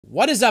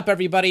What is up,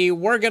 everybody?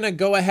 We're going to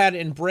go ahead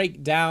and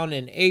break down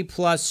an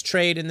A-plus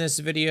trade in this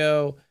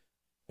video,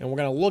 and we're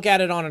going to look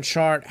at it on a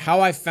chart, how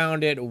I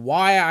found it,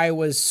 why I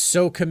was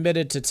so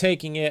committed to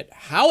taking it,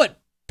 how it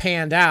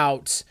panned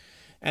out,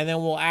 and then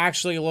we'll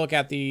actually look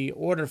at the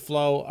order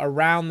flow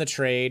around the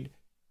trade,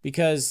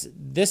 because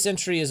this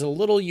entry is a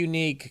little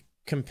unique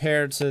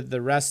compared to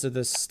the rest of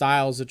the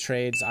styles of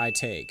trades I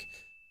take.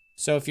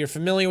 So if you're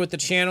familiar with the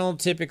channel,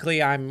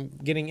 typically I'm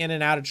getting in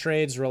and out of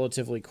trades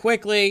relatively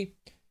quickly.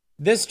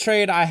 This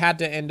trade, I had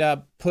to end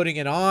up putting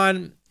it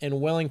on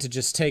and willing to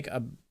just take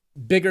a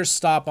bigger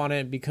stop on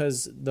it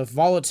because the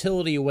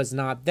volatility was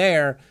not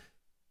there,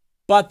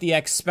 but the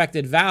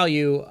expected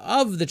value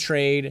of the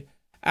trade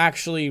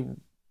actually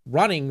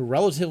running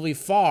relatively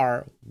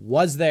far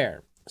was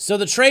there. So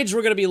the trades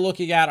we're going to be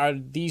looking at are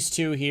these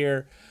two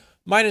here,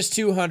 minus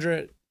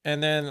 200,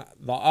 and then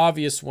the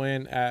obvious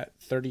win at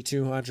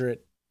 3,200.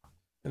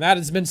 And that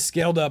has been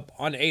scaled up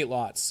on 8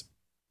 lots.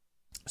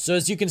 So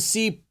as you can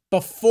see,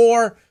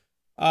 before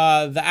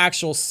the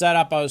actual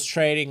setup, I was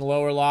trading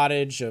lower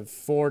lottage of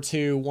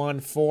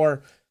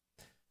 4-2-1-4.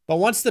 But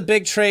once the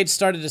big trade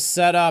started to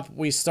set up,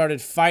 we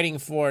started fighting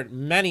for it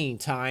many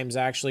times,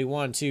 actually.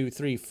 1, 2,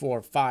 3,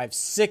 4, 5,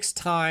 6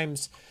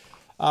 times.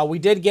 We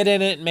did get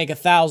in it and make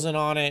 1,000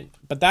 on it,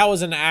 but that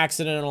was an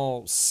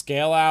accidental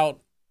scale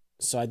out.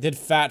 So I did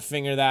fat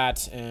finger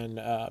that and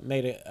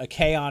made a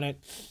K on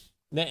it.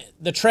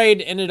 The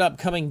trade ended up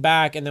coming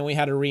back, and then we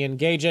had to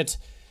re-engage it.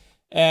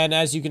 And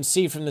as you can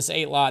see from this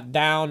 8 lot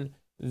down,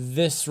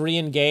 this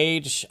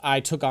re-engage, I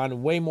took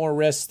on way more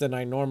risk than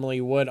I normally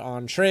would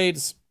on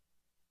trades.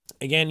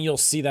 Again, you'll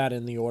see that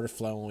in the order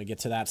flow when we get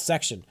to that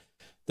section.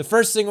 The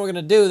first thing we're going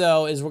to do,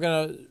 though, is I'm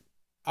going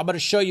to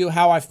show you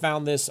how I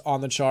found this on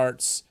the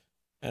charts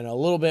and a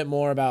little bit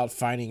more about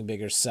finding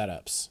bigger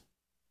setups.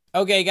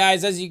 Okay,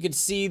 guys, as you can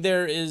see,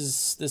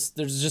 there's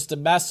just a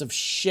mess of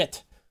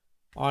shit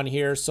on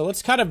here. So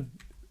let's kind of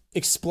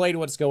explain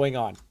what's going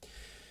on.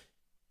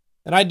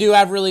 And I do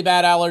have really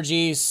bad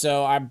allergies,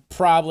 so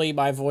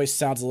my voice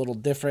sounds a little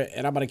different,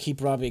 and I'm going to keep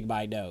rubbing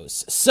my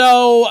nose.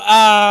 So,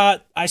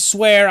 I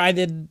swear I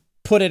didn't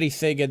put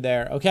anything in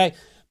there, okay?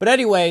 But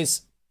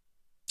anyways,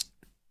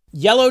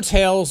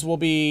 yellowtails will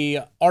be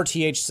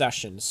RTH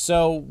sessions.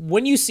 So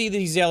when you see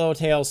these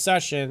yellowtail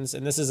sessions,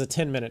 and this is a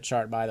 10-minute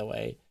chart, by the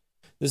way,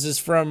 this is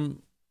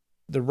from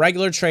the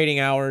regular trading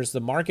hours,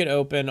 the market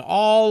open,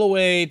 all the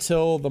way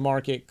till the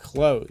market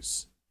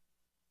close.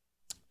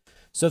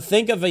 So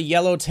think of a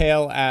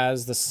yellowtail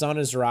as the sun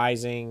is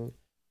rising,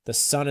 the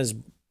sun is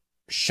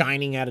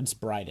shining at its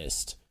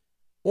brightest.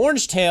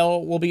 Orange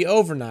tail will be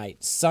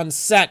overnight,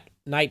 sunset,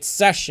 night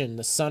session.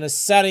 The sun is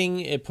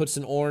setting, it puts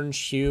an orange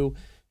hue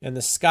in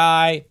the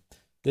sky.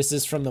 This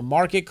is from the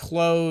market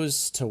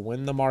close to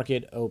when the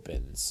market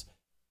opens.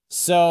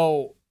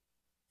 So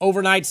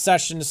overnight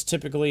sessions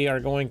typically are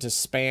going to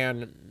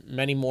span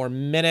many more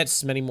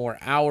minutes, many more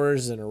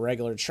hours than a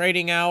regular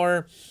trading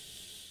hour.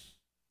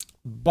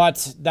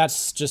 But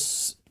that's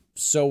just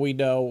so we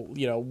know,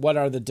 what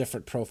are the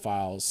different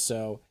profiles.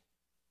 So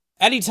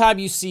anytime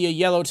you see a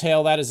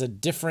yellowtail, that is a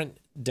different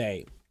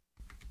day.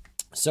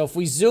 So if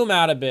we zoom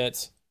out a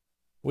bit,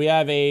 we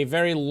have a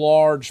very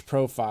large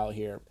profile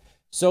here.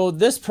 So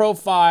this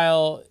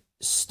profile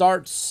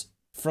starts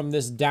from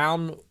this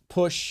down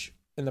push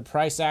in the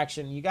price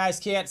action. You guys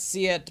can't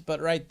see it, but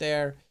right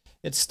there,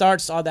 it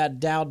starts on that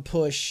down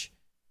push.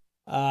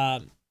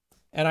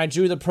 And I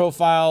drew the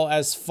profile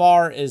as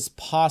far as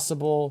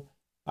possible.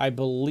 I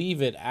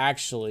believe it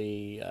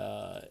actually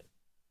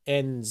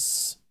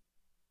ends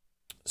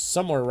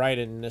somewhere right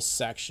in this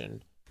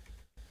section.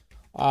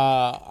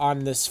 On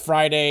this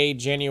Friday,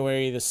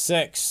 January the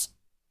 6th.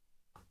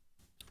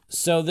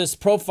 So this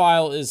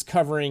profile is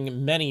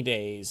covering many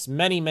days.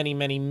 Many, many,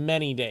 many,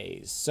 many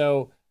days.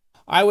 So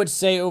I would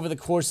say over the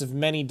course of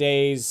many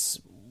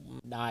days,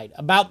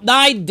 about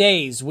 9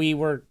 days, we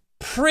were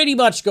pretty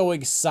much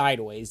going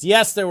sideways.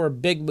 Yes, there were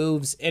big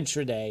moves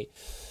intraday,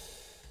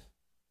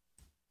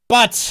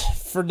 but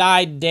for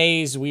 9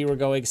 days, we were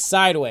going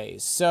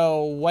sideways.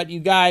 So what you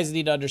guys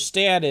need to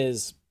understand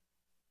is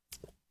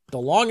the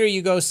longer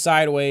you go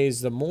sideways,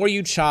 the more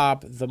you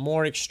chop, the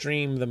more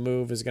extreme the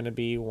move is going to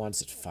be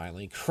once it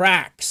finally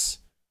cracks.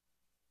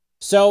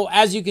 So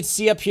as you can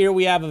see up here,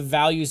 we have a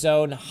value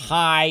zone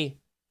high,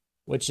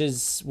 which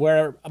is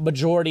where a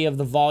majority of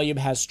the volume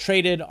has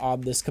traded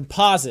on this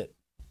composite.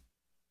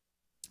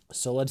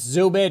 So let's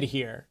zoom in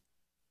here.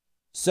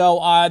 So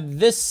on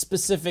this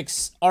specific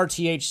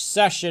RTH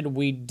session,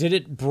 we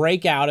didn't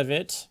break out of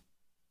it,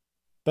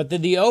 but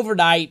then the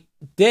overnight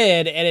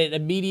did, and it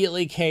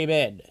immediately came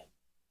in.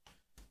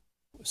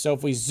 So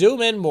if we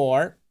zoom in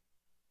more,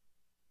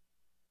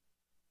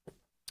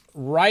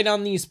 right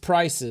on these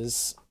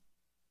prices,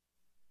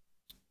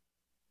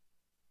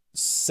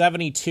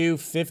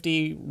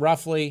 72.50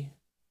 roughly,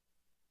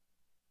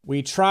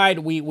 we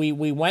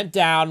went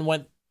down,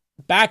 went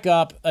back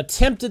up,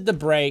 attempted the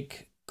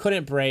break,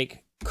 couldn't break.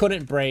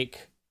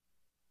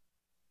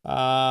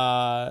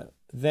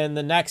 Then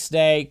the next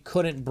day,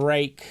 couldn't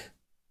break.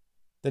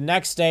 The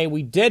next day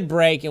we did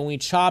break and we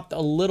chopped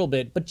a little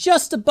bit, but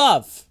just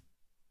above.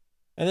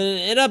 And then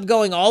it ended up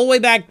going all the way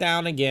back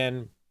down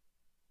again.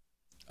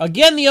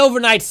 Again, the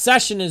overnight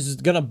session is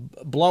going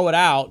to blow it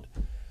out.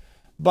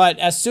 But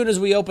as soon as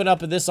we open up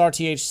this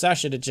RTH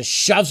session, it just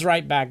shoves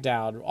right back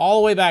down, all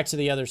the way back to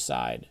the other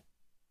side.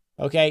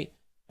 Okay?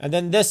 And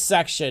then this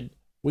section,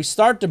 we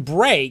start to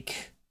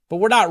break, but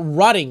we're not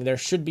running. There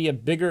should be a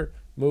bigger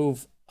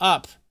move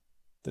up.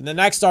 Then the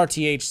next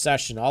RTH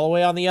session, all the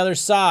way on the other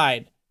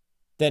side.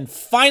 Then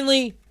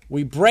finally,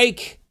 we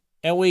break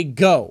and we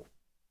go.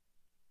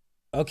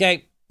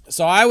 Okay?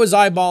 So I was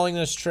eyeballing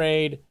this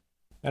trade,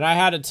 and I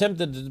had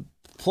attempted to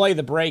play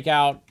the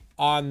breakout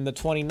on the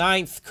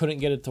 29th, couldn't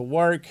get it to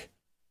work.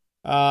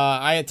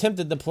 I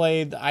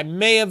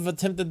may have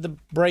attempted the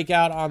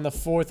breakout on the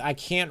 4th. I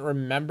can't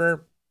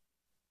remember.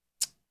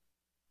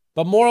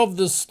 But moral of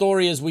the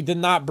story is we did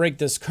not break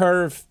this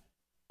curve,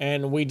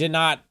 and we did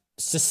not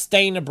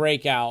sustain a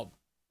breakout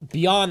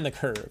beyond the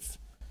curve.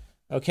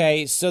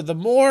 Okay, so the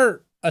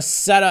more a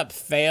setup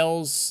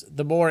fails,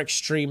 the more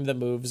extreme the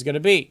move is going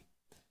to be.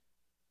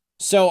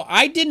 So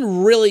I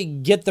didn't really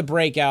get the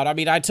breakout. I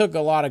mean, I took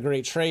a lot of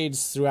great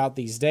trades throughout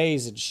these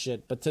days and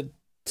shit, but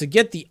to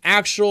get the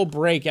actual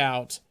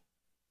breakout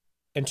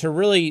and to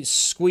really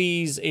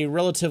squeeze a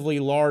relatively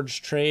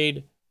large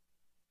trade,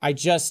 I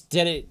just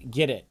didn't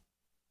get it.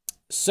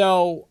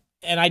 So,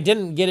 and I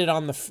didn't get it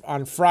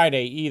on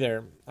Friday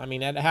either. I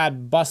mean, it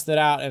had busted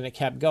out and it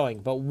kept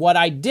going. But what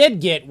I did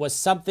get was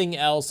something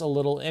else a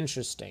little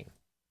interesting.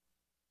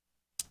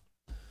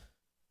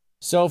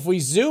 So if we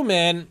zoom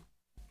in,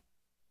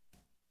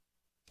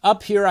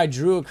 up here, I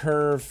drew a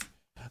curve.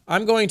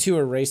 I'm going to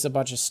erase a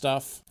bunch of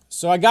stuff.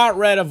 So I got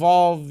rid of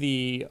all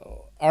the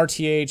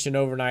RTH and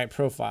overnight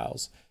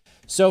profiles.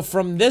 So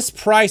from this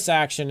price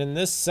action in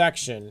this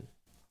section,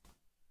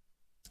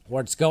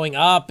 where it's going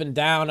up and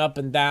down,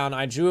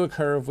 I drew a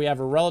curve. We have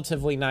a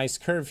relatively nice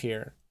curve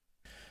here.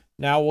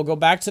 Now we'll go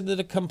back to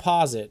the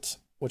composite,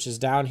 which is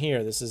down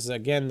here. This is,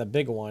 again, the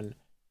big one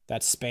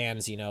that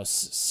spans, you know,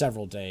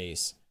 several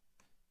days.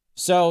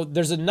 So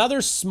there's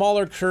another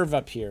smaller curve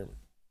up here.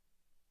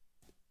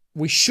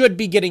 We should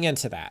be getting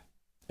into that.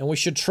 And we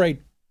should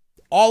trade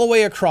all the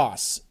way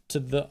across to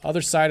the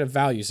other side of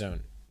value zone.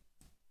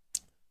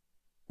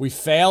 We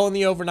fail in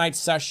the overnight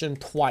session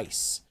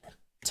twice.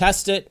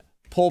 Test it,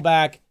 pull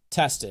back,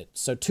 test it.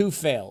 So 2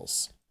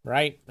 fails,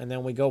 right? And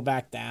then we go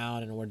back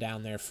down and we're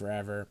down there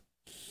forever.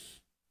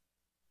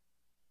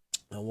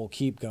 And we'll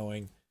keep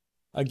going.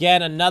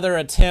 Again, another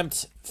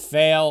attempt,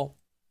 fail.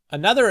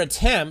 Another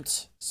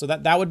attempt, so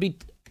that would be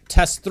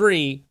test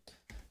 3.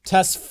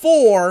 Test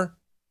 4,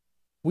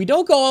 we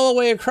don't go all the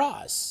way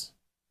across.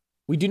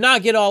 We do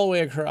not get all the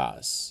way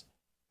across.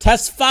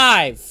 Test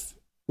 5,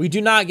 we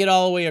do not get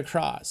all the way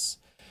across.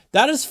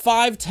 That is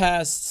 5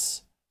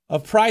 tests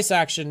of price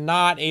action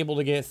not able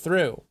to get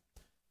through.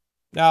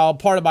 Now,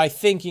 part of my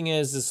thinking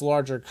is this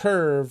larger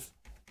curve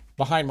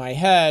behind my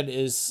head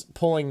is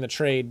pulling the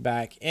trade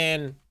back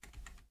in,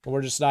 and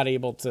we're just not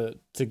able to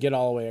get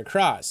all the way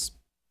across.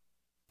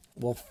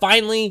 Well,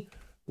 finally,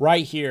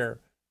 right here,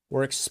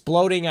 we're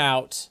exploding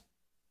out,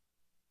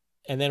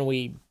 and then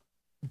we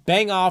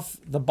bang off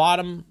the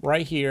bottom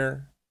right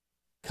here,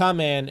 come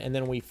in, and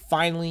then we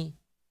finally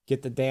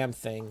get the damn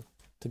thing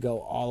to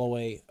go all the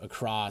way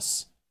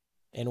across,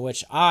 in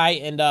which I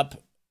end up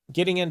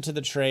getting into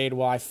the trade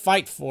while I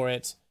fight for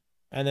it,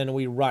 and then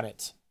we run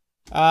it.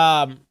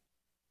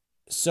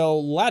 So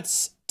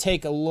let's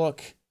take a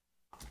look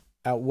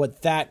at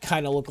what that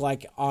kind of looked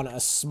like on a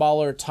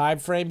smaller time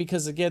frame,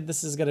 because again,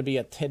 this is going to be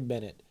a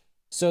 10-minute.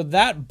 So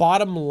that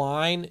bottom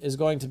line is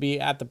going to be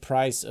at the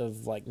price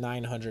of like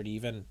 900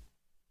 even,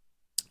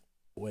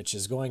 which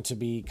is going to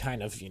be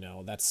kind of, you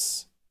know,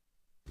 that's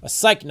a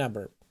psych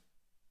number.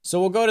 So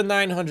we'll go to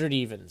 900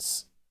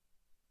 evens.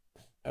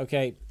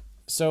 Okay,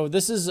 so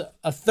this is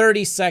a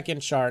 30-second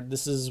chart.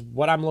 This is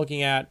what I'm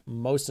looking at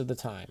most of the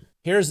time.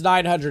 Here's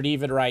 900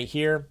 even right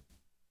here.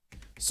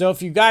 So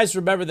if you guys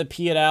remember the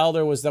P&L,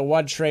 there was the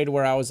one trade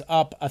where I was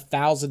up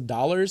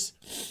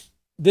 $1,000.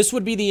 This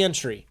would be the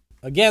entry.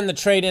 Again, the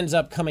trade ends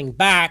up coming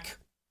back.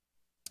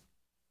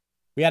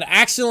 We had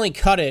accidentally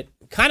cut it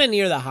kind of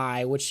near the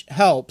high, which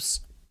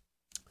helps.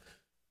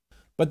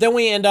 But then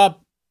we end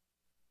up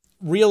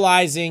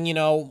realizing, you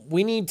know,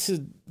 we need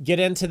to get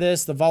into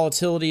this. The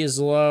volatility is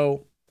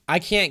low. I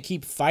can't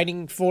keep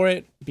fighting for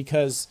it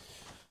because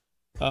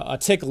a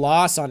tick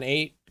loss on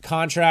 8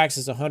 contracts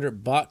is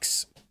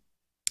 $100.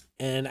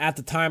 And at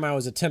the time I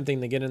was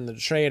attempting to get in the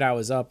trade, I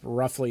was up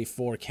roughly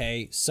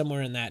 4K,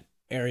 somewhere in that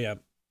area.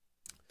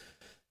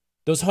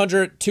 Those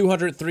 $100,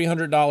 $200,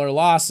 $300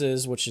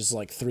 losses, which is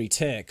like 3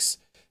 ticks,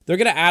 they're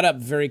going to add up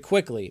very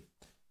quickly.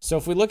 So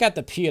if we look at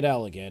the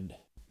P&L again,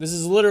 this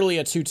is literally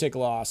a 2-tick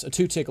loss, a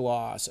 2-tick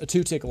loss, a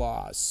 2-tick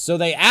loss. So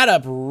they add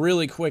up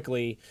really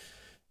quickly.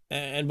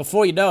 And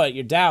before you know it,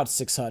 you're down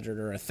 600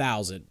 or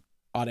 1,000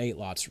 on 8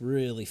 lots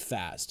really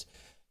fast.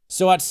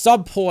 So at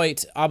some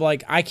point, I'm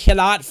like, I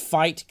cannot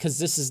fight because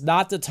this is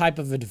not the type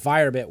of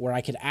environment where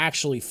I can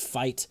actually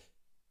fight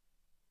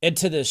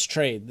into this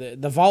trade.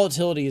 The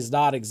volatility is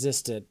not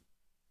existed.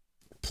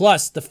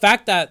 Plus, the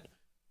fact that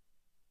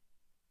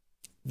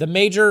the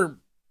major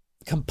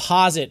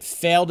composite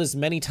failed as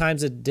many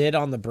times as it did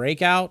on the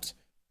breakout,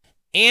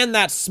 and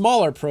that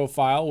smaller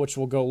profile, which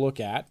we'll go look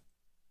at,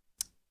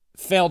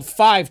 failed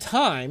 5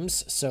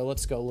 times. So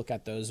let's go look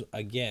at those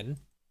again.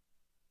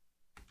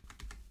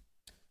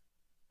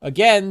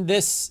 Again,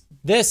 this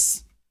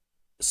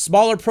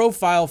smaller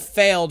profile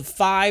failed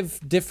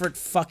 5 different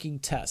fucking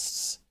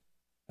tests.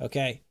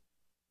 Okay.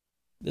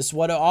 This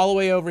one all the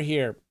way over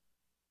here.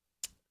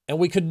 And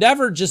we could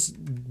never just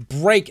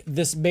break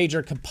this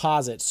major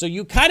composite. So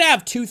you kind of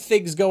have 2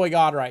 things going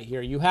on right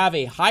here. You have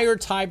a higher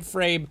time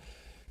frame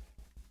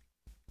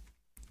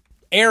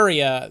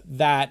area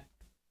that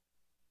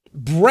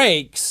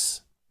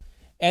breaks,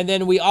 and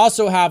then we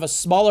also have a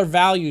smaller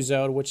value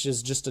zone, which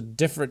is just a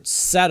different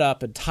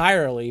setup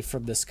entirely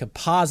from this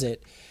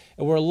composite.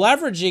 And we're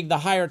leveraging the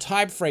higher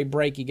time frame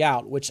breaking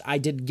out, which I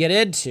didn't get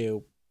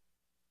into.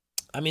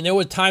 I mean, there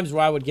were times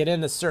where I would get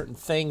into certain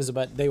things,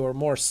 but they were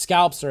more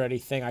scalps or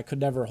anything. I could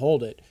never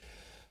hold it.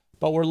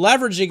 But we're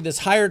leveraging this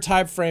higher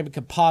time frame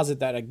composite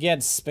that, again,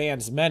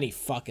 spans many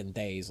fucking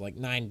days, like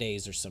 9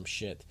 days or some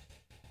shit,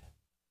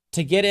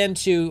 to get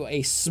into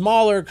a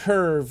smaller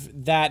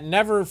curve that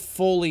never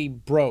fully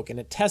broke. And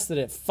it tested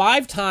it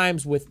 5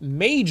 times with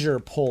major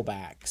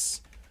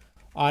pullbacks.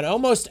 On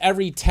almost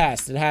every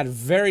test, it had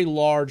very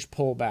large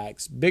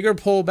pullbacks, bigger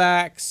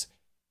pullbacks,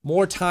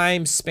 more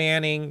time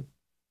spanning.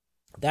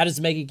 That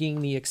is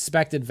making the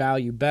expected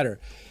value better.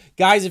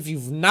 Guys, if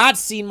you've not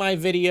seen my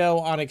video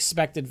on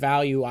expected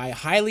value, I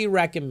highly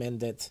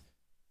recommend it.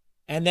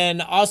 And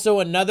then also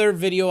another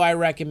video I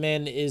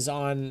recommend is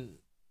on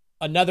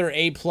another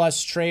A+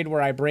 trade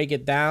where I break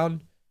it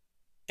down.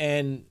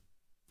 And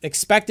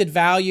expected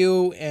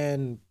value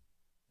and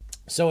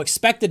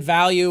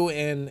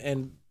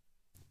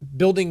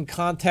building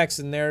context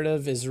and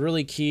narrative is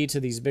really key to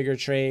these bigger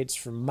trades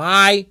for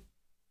my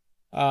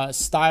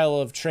style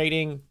of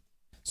trading.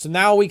 So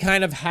now we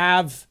kind of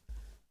have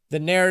the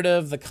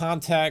narrative, the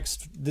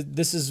context.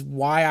 This is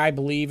why I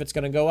believe it's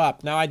going to go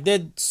up. Now, I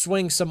did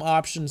swing some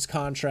options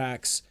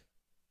contracts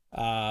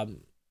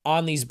on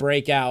these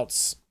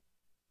breakouts,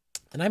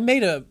 and I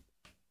made a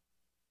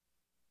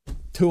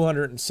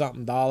 $200 and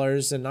something,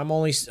 and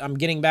I'm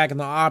getting back in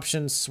the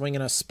options,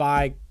 swinging a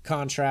SPY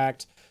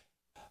contract,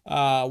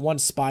 1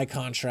 SPY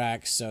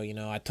contract. So, you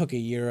know, I took a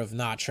year of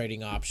not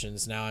trading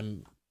options. Now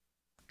I'm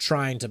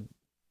trying to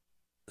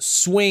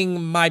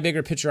swing my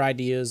bigger picture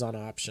ideas on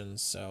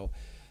options. So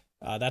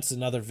that's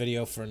another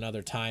video for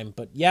another time.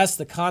 But yes,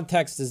 the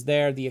context is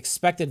there. The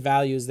expected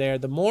value is there.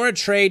 The more a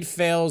trade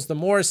fails, the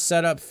more a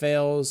setup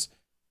fails.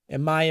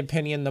 In my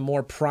opinion, the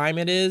more prime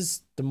it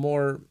is, the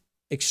more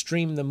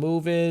extreme the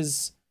move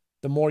is,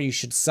 the more you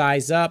should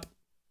size up.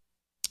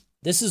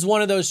 This is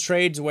one of those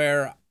trades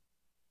where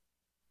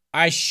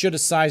I should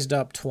have sized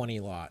up 20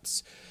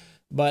 lots.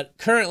 But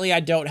currently,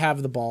 I don't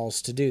have the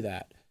balls to do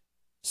that.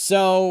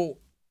 So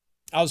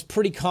I was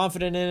pretty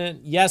confident in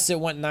it. Yes, it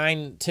went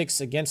 9 ticks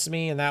against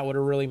me, and that would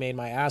have really made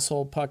my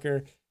asshole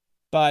pucker.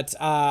 But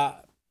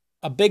a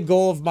big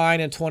goal of mine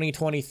in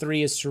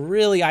 2023 is to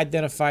really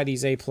identify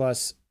these A+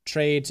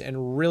 trades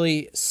and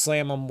really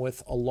slam them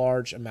with a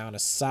large amount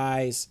of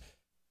size.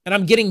 And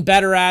I'm getting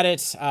better at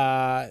it.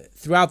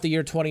 Throughout the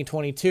year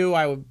 2022,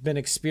 I've been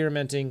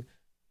experimenting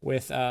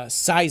with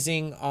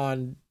sizing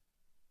on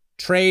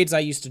trades. I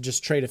used to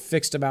just trade a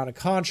fixed amount of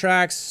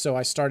contracts, so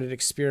I started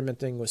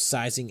experimenting with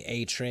sizing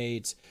A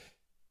trades.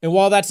 And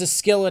while that's a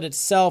skill in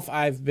itself,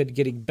 I've been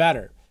getting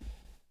better.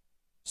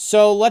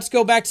 So let's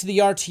go back to the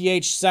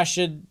RTH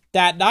session.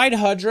 That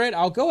 900,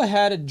 I'll go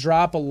ahead and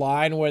drop a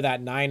line where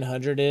that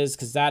 900 is,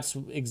 because that's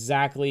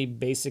exactly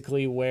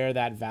basically where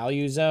that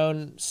value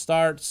zone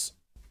starts.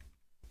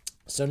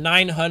 So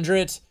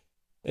 900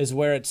 is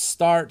where it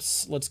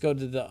starts. Let's go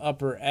to the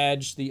upper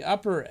edge. The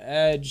upper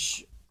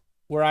edge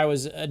where I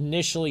was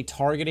initially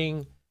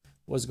targeting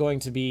was going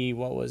to be,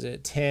 what was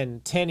it,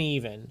 10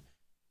 even.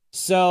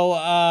 So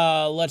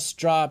let's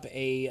drop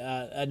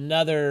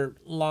another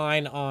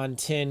line on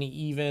 10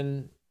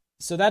 even.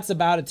 So that's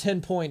about a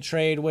 10-point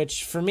trade,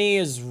 which for me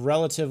is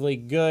relatively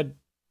good.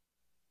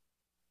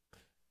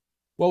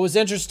 What was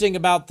interesting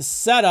about the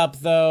setup,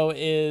 though,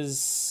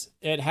 is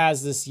it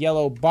has this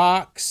yellow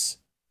box,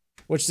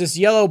 which this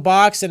yellow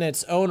box in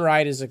its own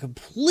right is a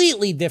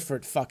completely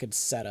different fucking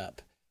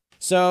setup.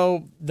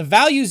 So the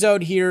value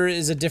zone here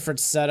is a different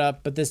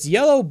setup, but this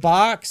yellow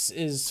box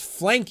is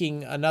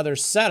flanking another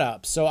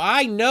setup. So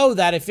I know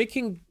that if it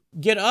can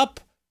get up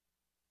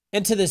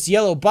into this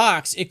yellow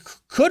box, it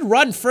could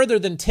run further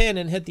than 10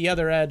 and hit the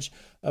other edge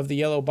of the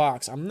yellow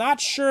box. I'm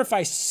not sure if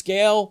I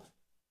scale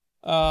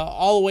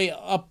all the way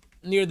up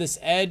near this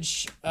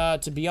edge,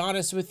 to be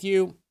honest with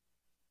you.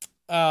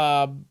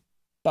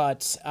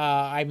 But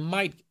I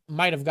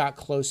might have got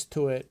close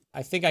to it.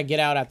 I think I get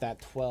out at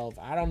that 12.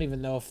 I don't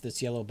even know if this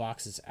yellow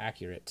box is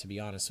accurate, to be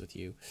honest with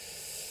you.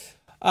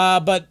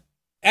 But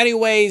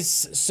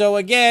anyways, so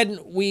again,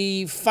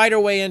 we fight our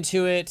way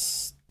into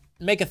it.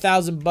 make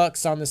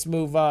 $1,000 on this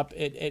move up.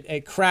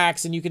 It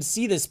cracks, and you can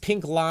see this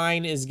pink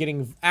line is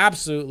getting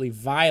absolutely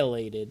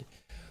violated,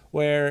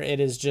 where it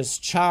is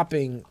just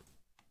chopping.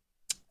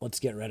 Let's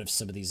get rid of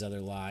some of these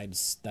other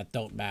lines that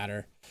don't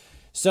matter.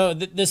 So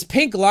this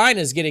pink line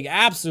is getting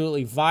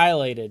absolutely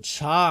violated,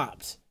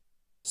 chopped.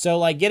 So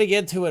like getting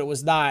into it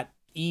was not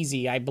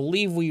easy. I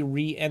believe we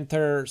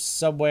re-enter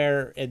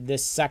somewhere in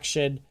this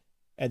section,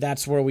 and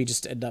that's where we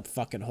just end up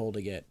fucking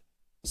holding it.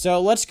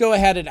 So let's go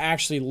ahead and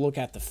actually look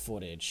at the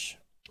footage.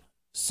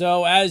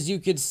 So as you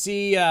can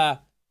see,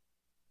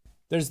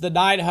 there's the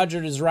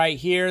 900 is right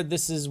here.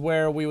 This is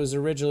where we was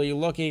originally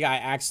looking. I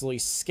actually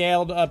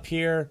scaled up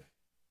here.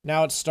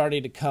 Now it's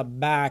starting to come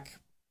back.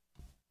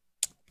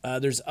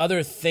 There's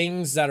other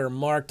things that are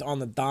marked on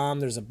the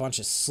DOM. There's a bunch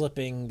of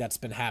slipping that's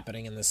been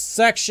happening in this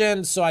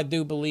section. So I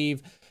do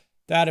believe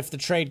that if the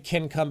trade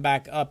can come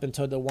back up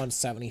into the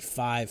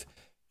 175,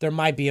 there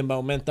might be a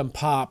momentum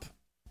pop.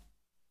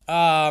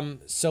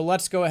 So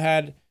let's go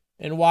ahead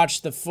and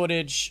watch the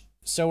footage.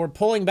 So we're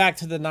pulling back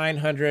to the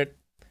 900.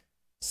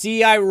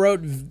 See, I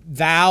wrote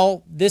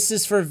Val. This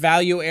is for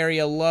value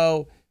area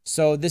low.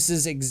 So this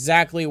is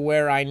exactly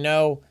where I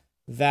know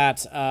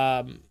that,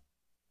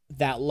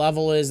 that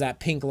level is, that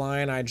pink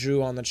line I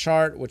drew on the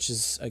chart, which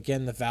is,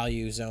 again, the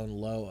value zone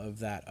low of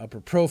that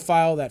upper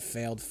profile that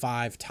failed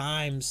 5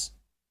 times.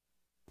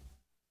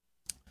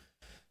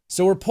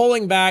 So we're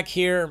pulling back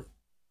here.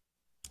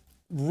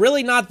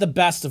 Really not the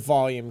best of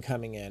volume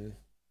coming in.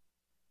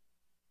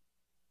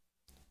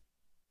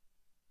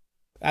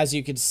 As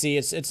you can see,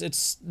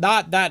 it's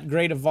not that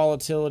great of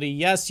volatility.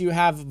 Yes, you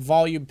have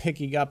volume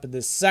picking up in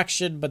this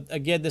section, but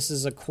again, this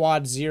is a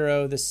quad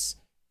 0. This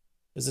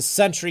is a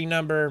century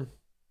number.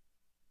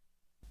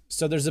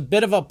 So there's a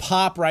bit of a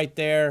pop right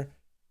there.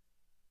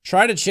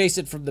 Try to chase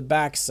it from the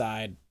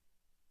backside.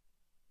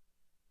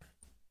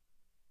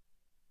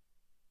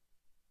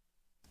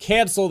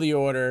 Cancel the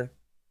order.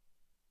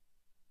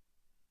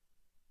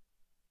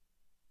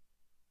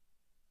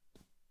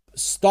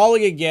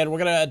 Stalling again.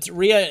 We're going to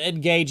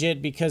re-engage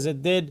it because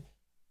it did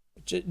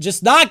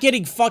just not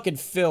getting fucking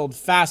filled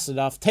fast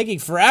enough. Taking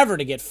forever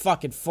to get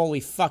fucking fully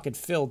fucking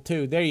filled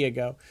too. There you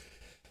go.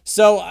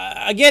 So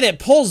again, it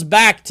pulls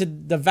back to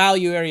the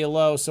value area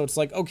low. So it's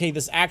like, okay,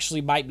 this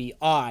actually might be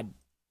odd.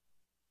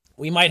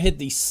 We might hit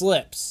these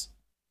slips.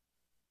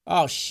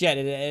 Oh shit,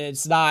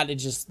 it's not.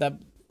 It's just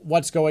that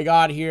what's going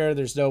on here.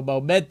 There's no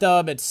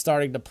momentum. It's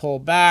starting to pull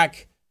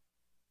back.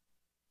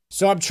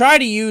 So I'm trying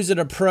to use an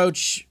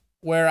approach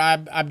where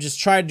I'm just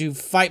trying to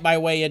fight my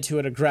way into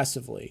it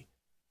aggressively.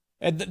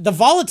 And the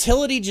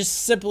volatility just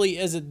simply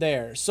isn't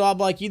there. So I'm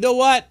like, you know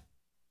what?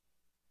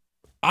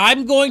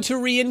 I'm going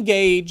to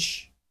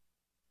re-engage.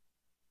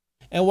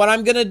 And what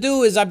I'm going to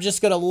do is I'm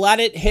just going to let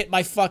it hit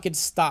my fucking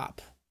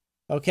stop.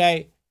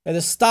 Okay? And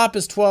the stop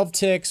is 12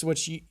 ticks,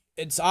 which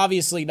it's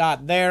obviously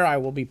not there. I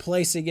will be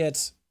placing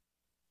it.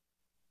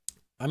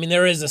 I mean,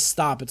 there is a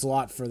stop. It's a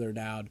lot further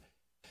down.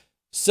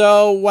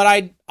 So what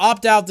I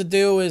opt out to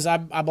do is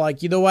I'm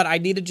like, you know what? I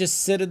need to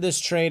just sit in this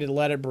trade and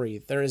let it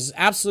breathe. There is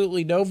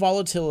absolutely no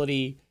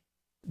volatility.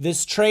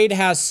 This trade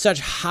has such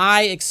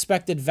high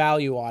expected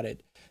value on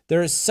it.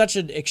 There is such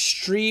an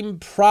extreme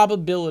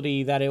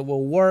probability that it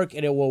will work,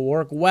 and it will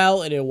work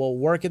well, and it will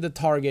work at the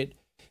target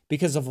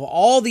because of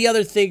all the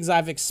other things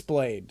I've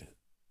explained.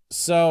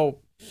 So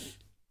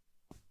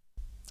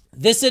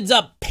this ends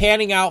up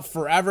panning out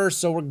forever,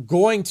 so we're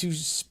going to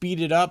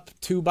speed it up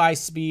 2 by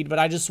speed, but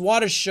I just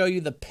want to show you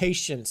the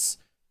patience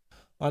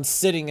on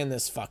sitting in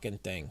this fucking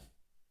thing.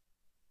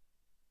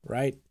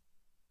 Right?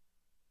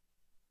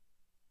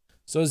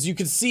 So as you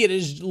can see, it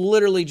is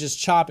literally just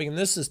chopping, and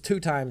this is 2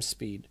 times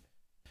speed.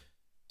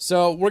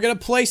 So we're going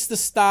to place the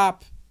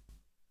stop.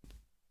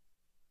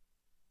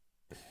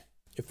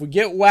 If we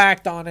get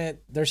whacked on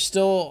it, there's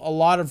still a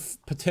lot of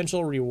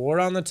potential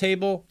reward on the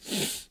table.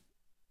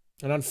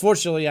 And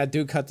unfortunately, I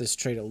do cut this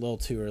trade a little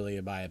too early,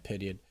 in my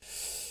opinion.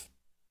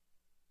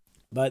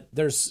 But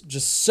there's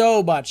just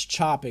so much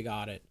chopping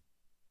on it.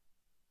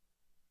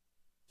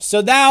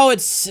 So now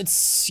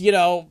it's you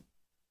know,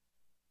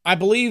 I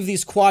believe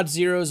these quad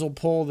zeros will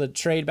pull the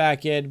trade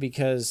back in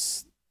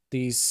because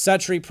these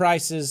century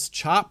prices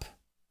chop.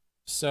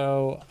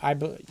 So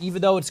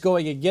even though it's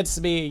going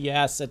against me,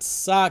 yes, it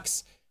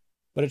sucks,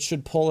 but it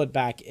should pull it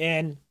back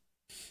in.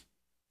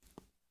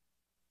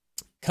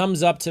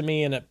 Comes up to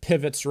me and it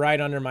pivots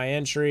right under my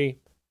entry.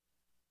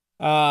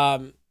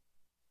 I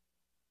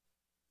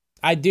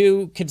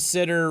do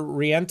consider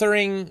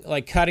re-entering,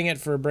 like cutting it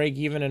for a break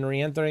even and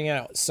re-entering it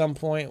at some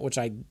point, which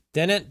I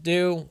didn't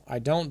do. I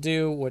don't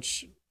do,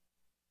 which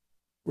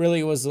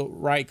really was the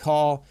right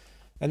call.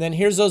 And then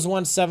here's those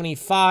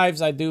 175s.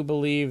 I do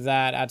believe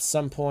that at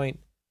some point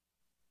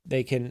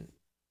they can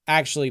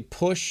actually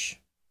push,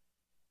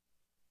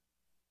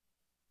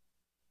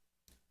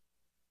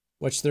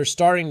 which they're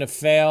starting to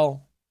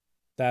fail.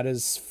 That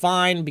is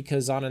fine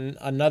because on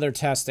another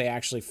test, they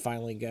actually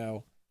finally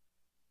go.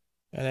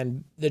 And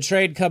then the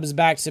trade comes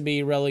back to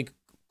me really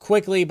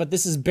quickly, but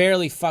this is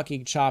barely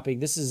fucking chopping.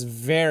 This is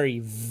very,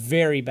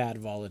 very bad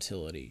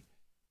volatility.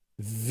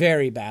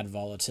 very bad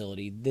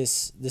volatility.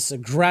 This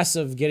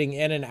aggressive getting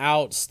in and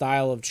out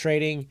style of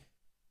trading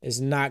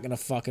is not going to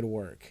fucking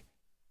work.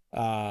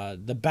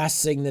 The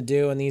best thing to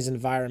do in these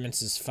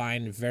environments is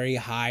find very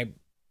high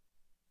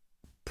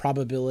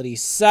probability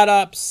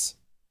setups.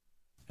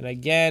 And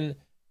again,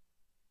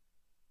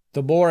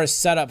 the more a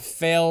setup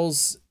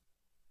fails,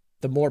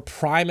 the more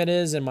prime it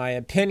is, in my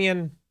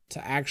opinion,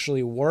 to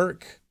actually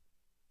work.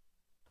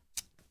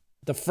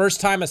 The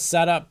first time a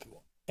setup,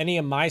 any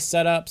of my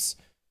setups,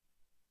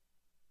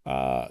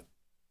 come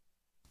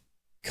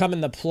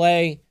into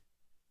play,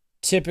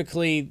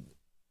 typically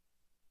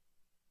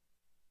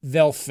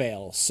they'll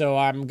fail. So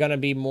I'm going to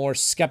be more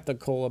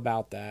skeptical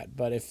about that.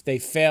 But if they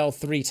fail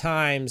 3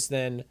 times,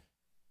 then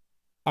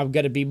I'm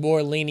going to be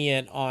more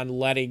lenient on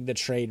letting the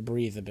trade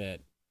breathe a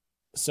bit.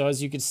 So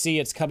as you can see,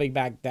 it's coming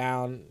back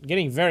down,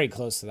 getting very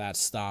close to that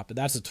stop. But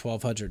that's a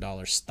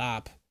 $1,200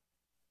 stop,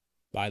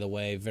 by the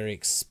way. Very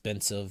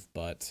expensive,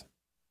 but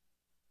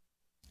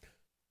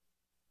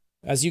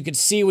as you can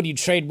see, when you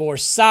trade more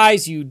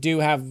size, you do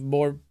have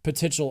more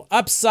potential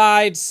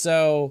upside.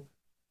 So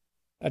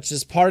that's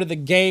just part of the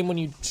game when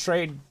you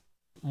trade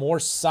more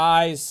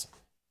size.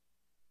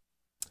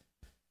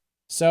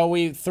 So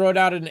we throw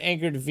down an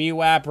anchored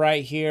VWAP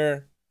right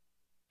here.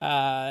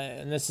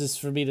 And this is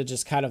for me to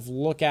just kind of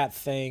look at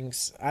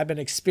things. I've been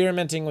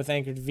experimenting with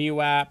anchored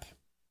VWAP.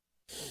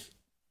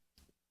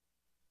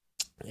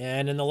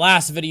 And in the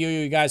last video,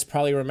 you guys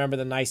probably remember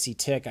the nicey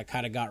tick. I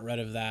kind of got rid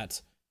of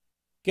that.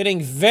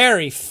 Getting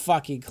very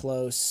fucking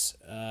close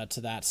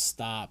to that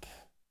stop.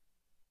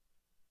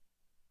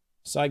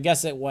 So I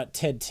guess at what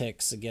 10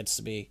 ticks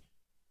against me.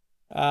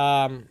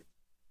 But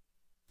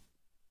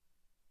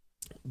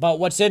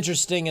what's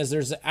interesting is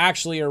there's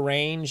actually a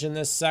range in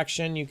this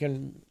section. You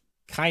can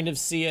kind of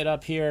see it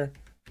up here.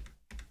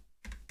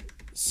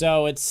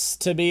 So it's,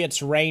 to me,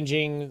 it's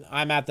ranging.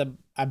 I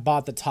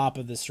bought the top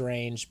of this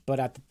range,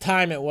 but at the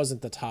time it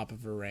wasn't the top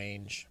of a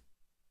range.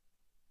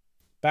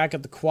 Back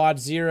at the quad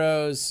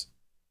zeros,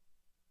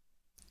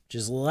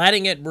 just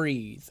letting it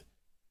breathe.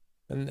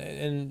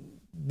 And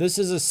this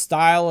is a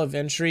style of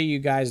entry you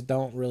guys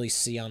don't really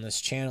see on this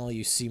channel.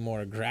 You see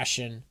more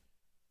aggression.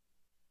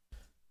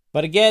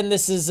 But again,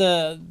 this is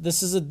a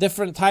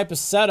different type of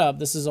setup.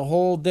 This is a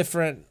whole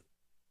different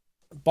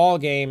ball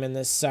game in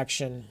this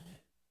section.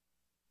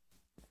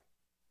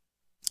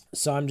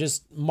 So I'm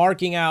just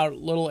marking out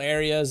little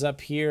areas up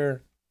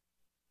here.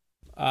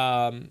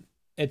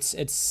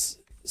 It's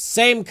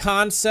same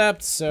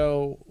concept.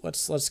 So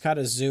let's kind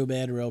of zoom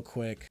in real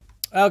quick.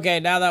 Okay,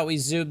 now that we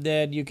zoomed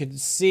in, you can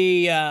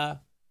see,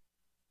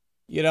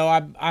 you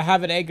know, I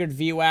have an anchored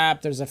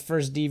VWAP. There's a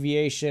first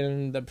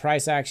deviation. The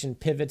price action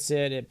pivots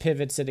it. It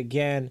pivots it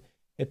again.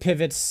 It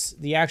pivots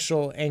the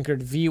actual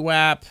anchored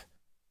VWAP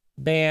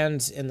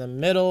bands in the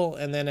middle,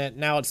 and then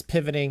now it's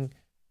pivoting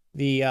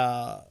the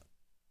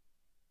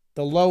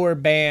lower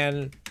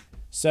band.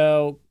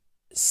 So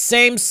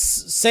same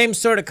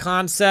sort of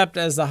concept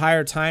as the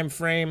higher time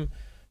frame.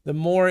 The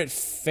more it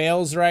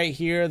fails right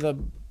here, the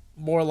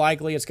more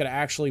likely it's going to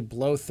actually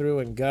blow through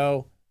and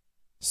go.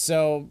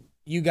 So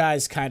you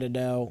guys kind of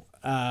know.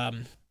 But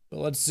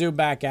let's zoom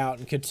back out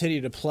and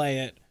continue to play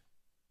it.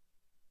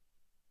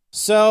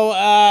 So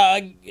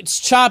it's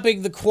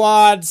chopping the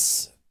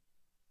quads,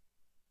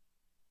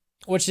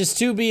 which is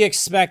to be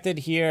expected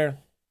here.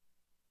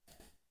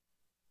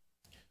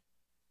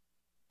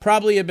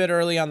 Probably a bit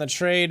early on the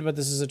trade, but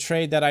this is a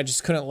trade that I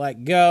just couldn't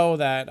let go,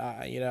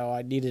 that, you know,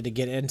 I needed to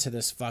get into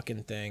this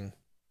fucking thing.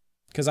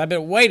 Because I've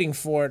been waiting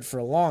for it for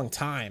a long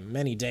time,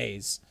 many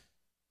days.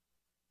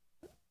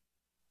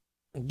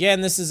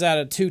 Again, this is at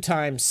a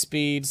 2x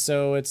speed,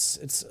 so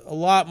it's a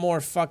lot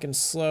more fucking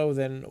slow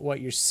than what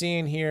you're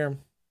seeing here.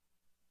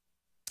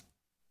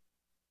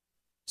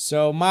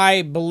 So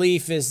my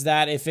belief is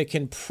that if it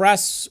can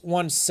press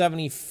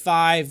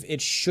 175,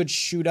 it should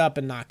shoot up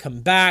and not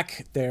come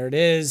back. There it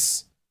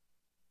is.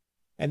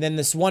 And then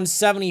this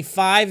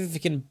 175, if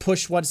it can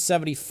push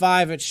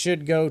 175, it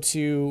should go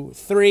to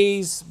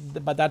 3s.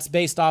 But that's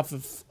based off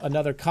of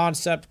another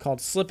concept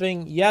called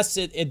slipping. Yes,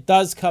 it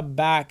does come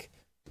back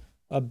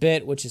a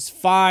bit, which is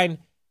fine.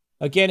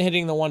 Again,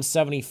 hitting the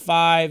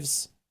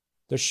 175s.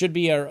 There should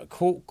be a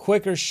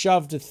quicker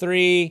shove to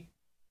 3.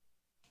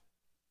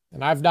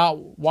 And I've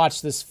not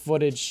watched this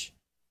footage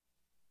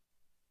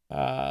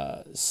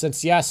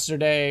since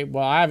yesterday.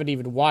 Well, I haven't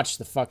even watched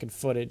the fucking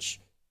footage.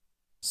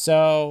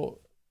 So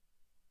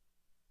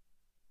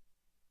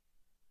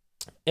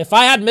if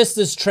I had missed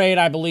this trade,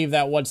 I believe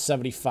that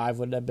 175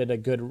 would have been a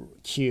good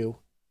cue.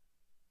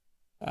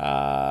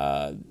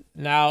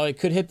 Now, it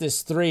could hit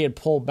this 3 and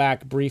pull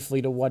back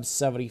briefly to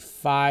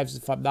 175s,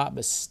 if I'm not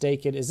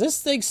mistaken. Is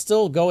this thing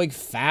still going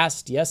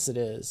fast? Yes, it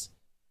is.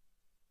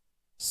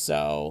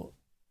 So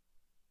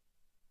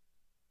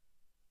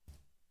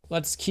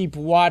let's keep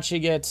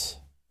watching it.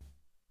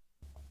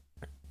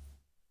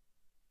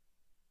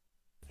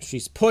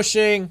 She's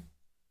pushing.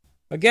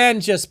 Again,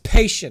 just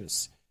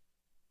patience.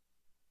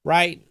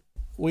 Right?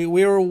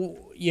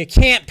 You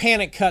can't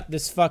panic cut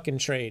this fucking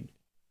trade.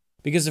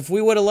 Because if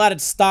we would have let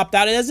it stop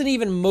that, it doesn't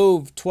even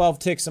move 12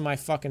 ticks in my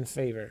fucking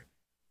favor.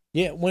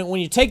 Yeah, when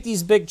you take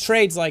these big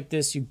trades like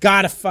this, you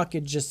gotta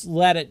fucking just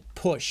let it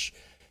push.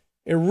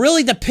 It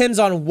really depends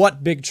on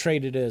what big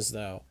trade it is,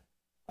 though.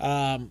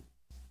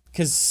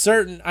 Because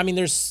I mean,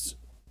 there's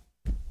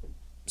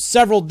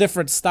several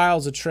different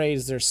styles of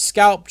trades. There's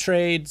scalp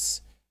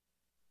trades,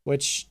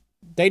 which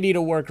they need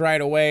to work right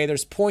away.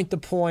 There's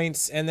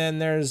point-to-points, and then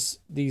there's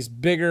these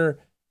bigger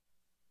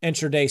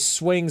intraday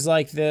swings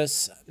like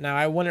this. Now,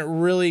 I wouldn't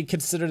really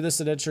consider this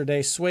an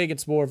intraday swing.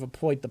 It's more of a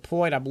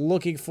point-to-point. I'm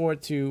looking for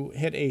it to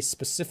hit a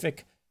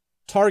specific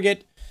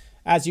target.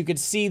 As you can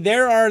see,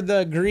 there are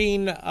the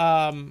green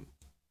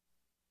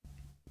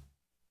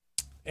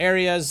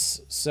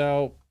areas.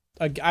 So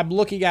I'm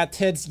looking at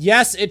TIDs.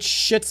 Yes, it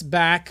shits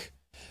back,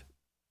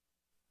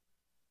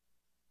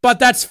 but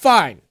that's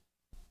fine,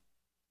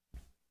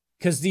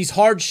 because these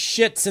hard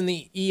shits in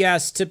the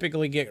ES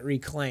typically get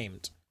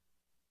reclaimed.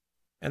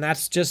 And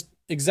that's just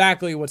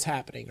exactly what's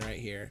happening right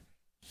here.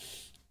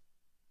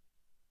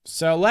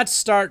 So let's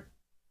start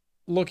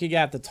looking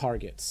at the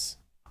targets.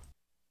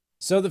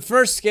 So the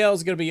first scale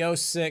is going to be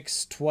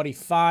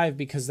 0625,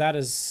 because that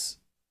is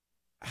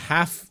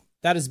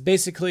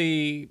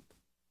basically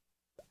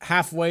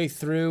halfway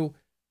through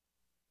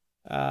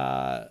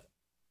that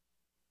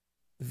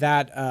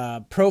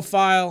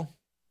profile.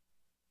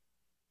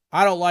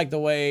 I don't like the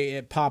way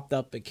it popped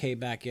up. It came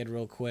back in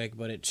real quick,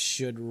 but it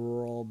should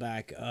roll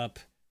back up.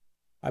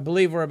 I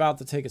believe we're about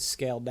to take a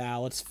scale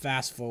now. Let's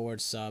fast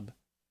forward sub.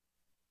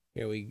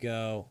 Here we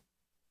go.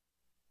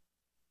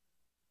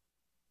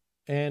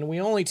 And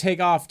we only take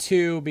off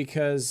 2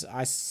 because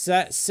I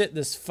sit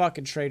this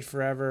fucking trade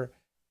forever.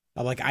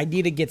 I'm like, I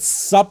need to get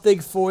something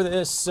for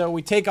this. So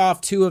we take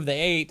off 2 of the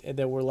 8, and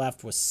then we're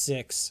left with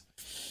 6.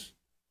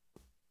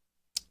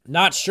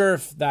 Not sure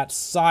if that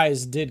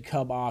size did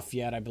come off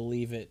yet. I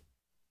believe it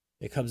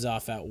comes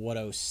off at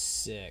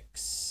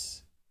 106.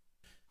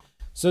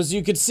 So as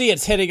you can see,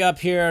 it's hitting up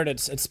here, and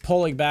it's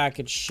pulling back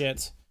and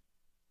shit.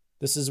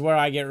 This is where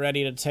I get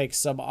ready to take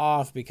some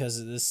off,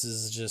 because this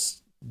is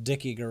just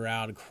dicking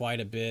around quite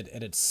a bit,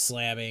 and it's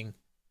slamming.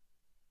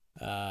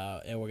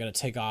 And we're going to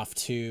take off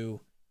 2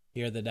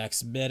 here the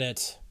next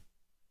minute.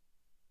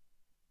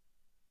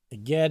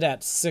 Again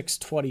at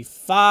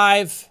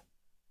 625.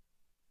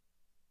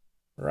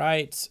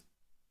 Right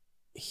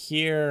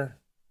here.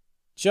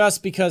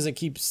 Just because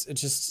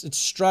it's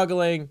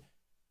struggling.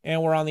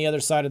 And we're on the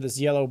other side of this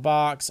yellow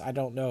box. I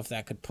don't know if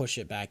that could push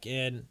it back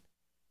in.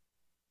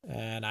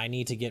 And I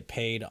need to get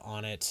paid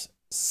on it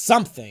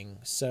something.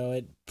 So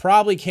it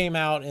probably came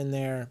out in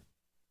there.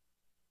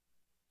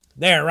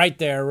 There, right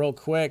there, real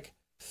quick.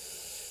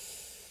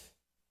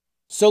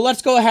 So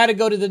let's go ahead and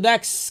go to the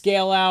next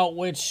scale out,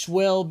 which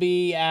will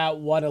be at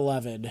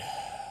 111.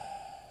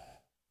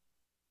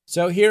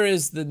 So here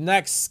is the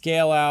next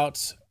scale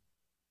out.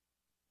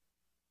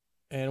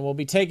 And we'll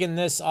be taking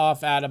this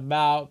off at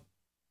about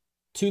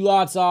 2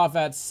 lots off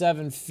at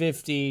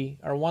 750,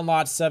 or 1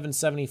 lot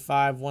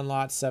 775, 1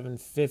 lot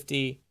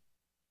 750.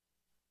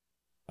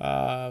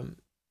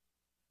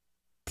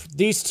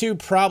 These 2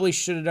 probably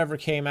should have never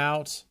came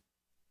out.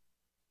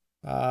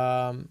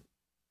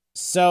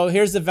 So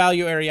here's the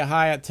value area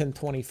high at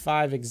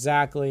 1025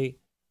 exactly.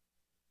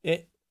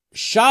 It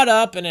shot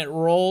up and it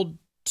rolled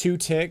 2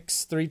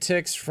 ticks, 3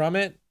 ticks from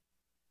it.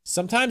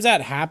 Sometimes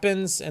that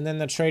happens, and then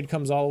the trade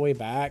comes all the way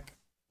back.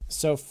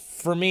 So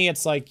for me,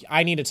 it's like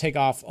I need to take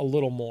off a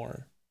little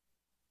more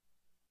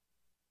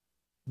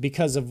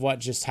because of what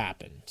just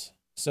happened.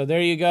 So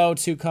there you go,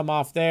 2 come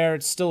off there.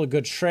 It's still a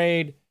good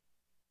trade.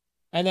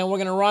 And then we're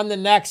going to run the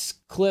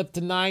next clip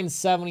to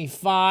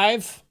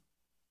 975.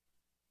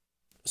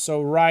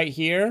 So right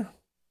here.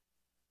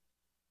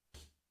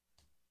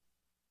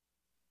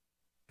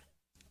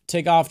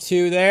 Take off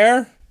 2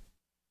 there.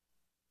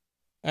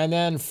 And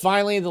then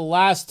finally the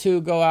last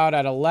 2 go out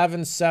at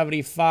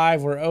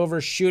 1175. We're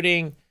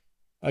overshooting.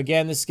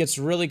 Again, this gets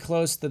really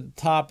close to the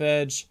top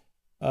edge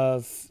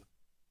of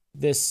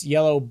this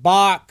yellow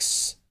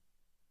box,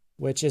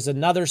 which is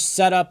another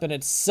setup in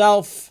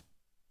itself.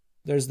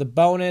 There's the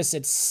bonus.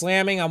 It's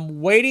slamming.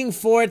 I'm waiting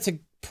for it to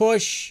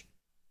push.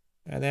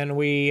 And then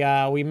we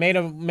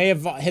may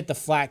have hit the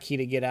flat key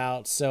to get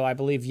out. So I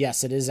believe,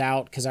 yes, it is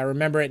out, because I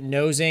remember it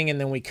nosing, and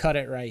then we cut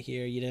it right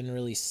here. You didn't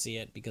really see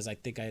it because I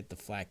think I hit the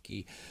flat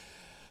key.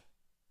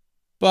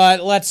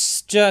 But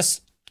let's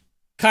just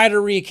kind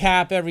of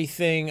recap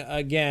everything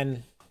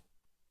again.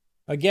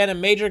 Again, a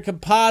major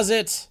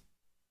composite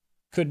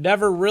could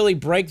never really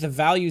break the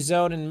value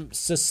zone and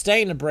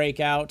sustain a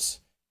breakout.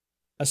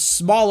 A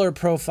smaller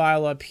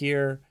profile up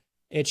here.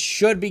 It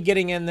should be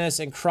getting in this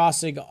and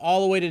crossing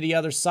all the way to the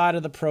other side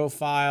of the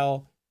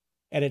profile.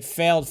 And it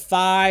failed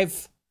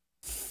 5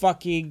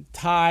 fucking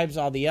times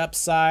on the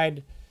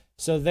upside.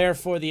 So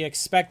therefore, the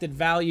expected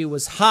value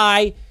was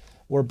high.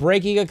 We're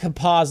breaking a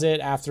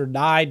composite after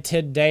 9,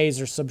 10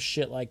 days or some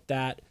shit like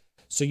that.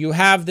 So you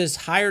have this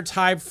higher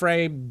time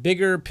frame,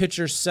 bigger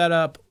picture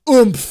setup,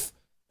 oomph,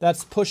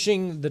 that's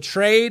pushing the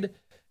trade.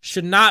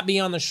 Should not be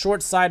on the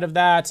short side of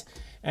that.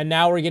 And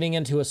now we're getting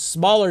into a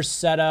smaller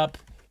setup,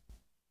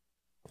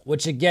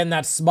 which again,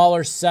 that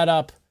smaller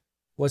setup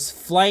was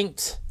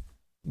flanked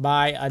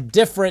by a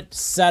different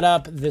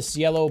setup, this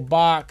yellow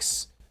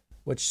box,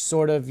 which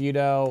sort of, you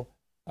know,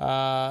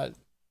 kind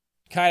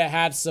of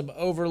had some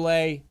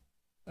overlay.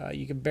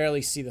 You can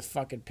barely see the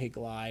fucking pink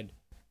line,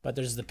 but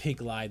there's the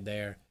pink line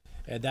there.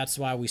 And that's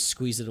why we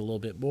squeeze it a little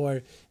bit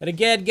more. And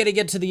again, getting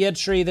into the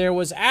entry, there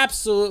was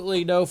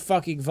absolutely no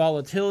fucking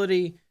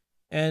volatility.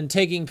 And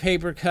taking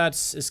paper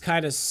cuts is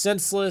kind of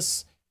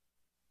senseless,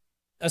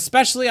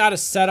 especially on a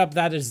setup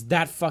that is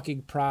that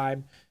fucking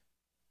prime.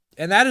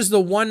 And that is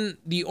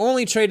the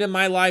only trade in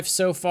my life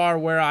so far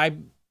where I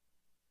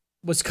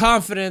was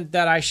confident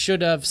that I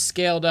should have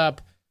scaled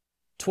up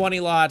 20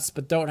 lots,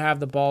 but don't have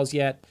the balls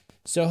yet.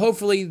 So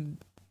hopefully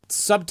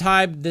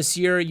sometime this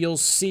year, you'll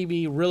see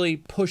me really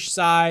push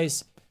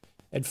size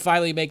and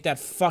finally make that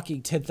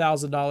fucking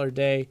 $10,000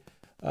 day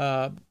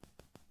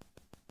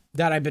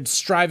that I've been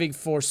striving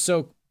for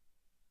so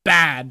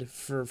bad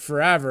for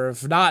forever.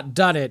 If not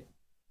done it,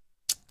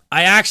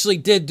 I actually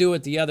did do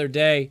it the other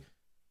day.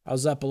 I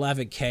was up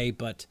 11K,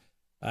 but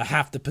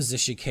half the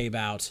position came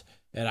out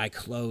and I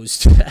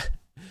closed.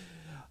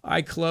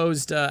 I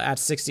closed at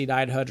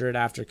 6,900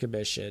 after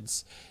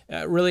commissions.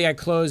 Really, I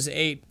closed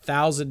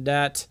 8,000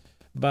 net,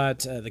 but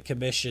the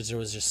commissions, there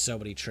was just so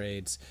many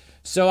trades.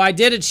 So I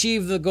did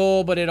achieve the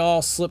goal, but it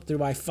all slipped through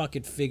my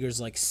fucking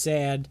fingers like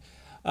sand.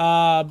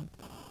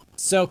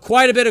 So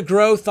quite a bit of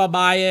growth on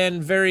my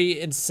end. Very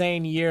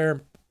insane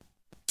year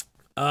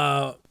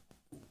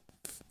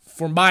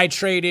for my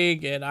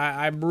trading, and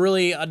I'm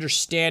really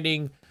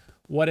understanding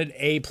what an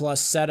A+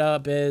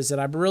 setup is,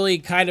 and I'm really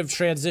kind of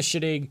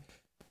transitioning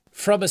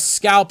from a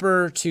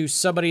scalper to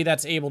somebody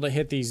that's able to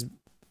hit these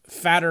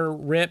fatter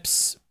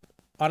rips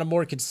on a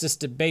more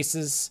consistent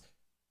basis.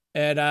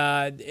 And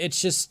it's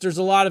just, there's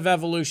a lot of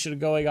evolution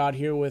going on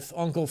here with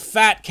Uncle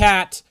Fat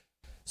Cat.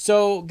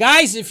 So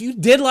guys, if you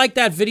did like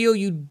that video,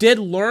 you did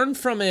learn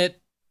from it,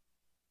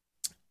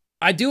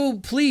 I do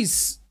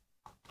please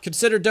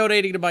consider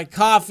donating to my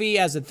coffee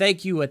as a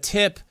thank you, a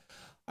tip.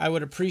 I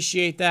would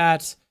appreciate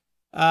that.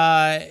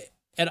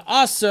 And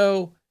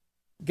also,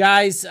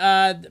 guys,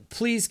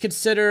 please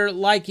consider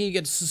liking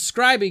and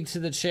subscribing to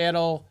the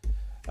channel.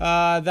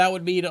 That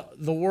would mean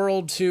the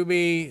world to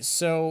me.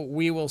 So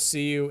we will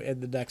see you in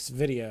the next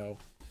video.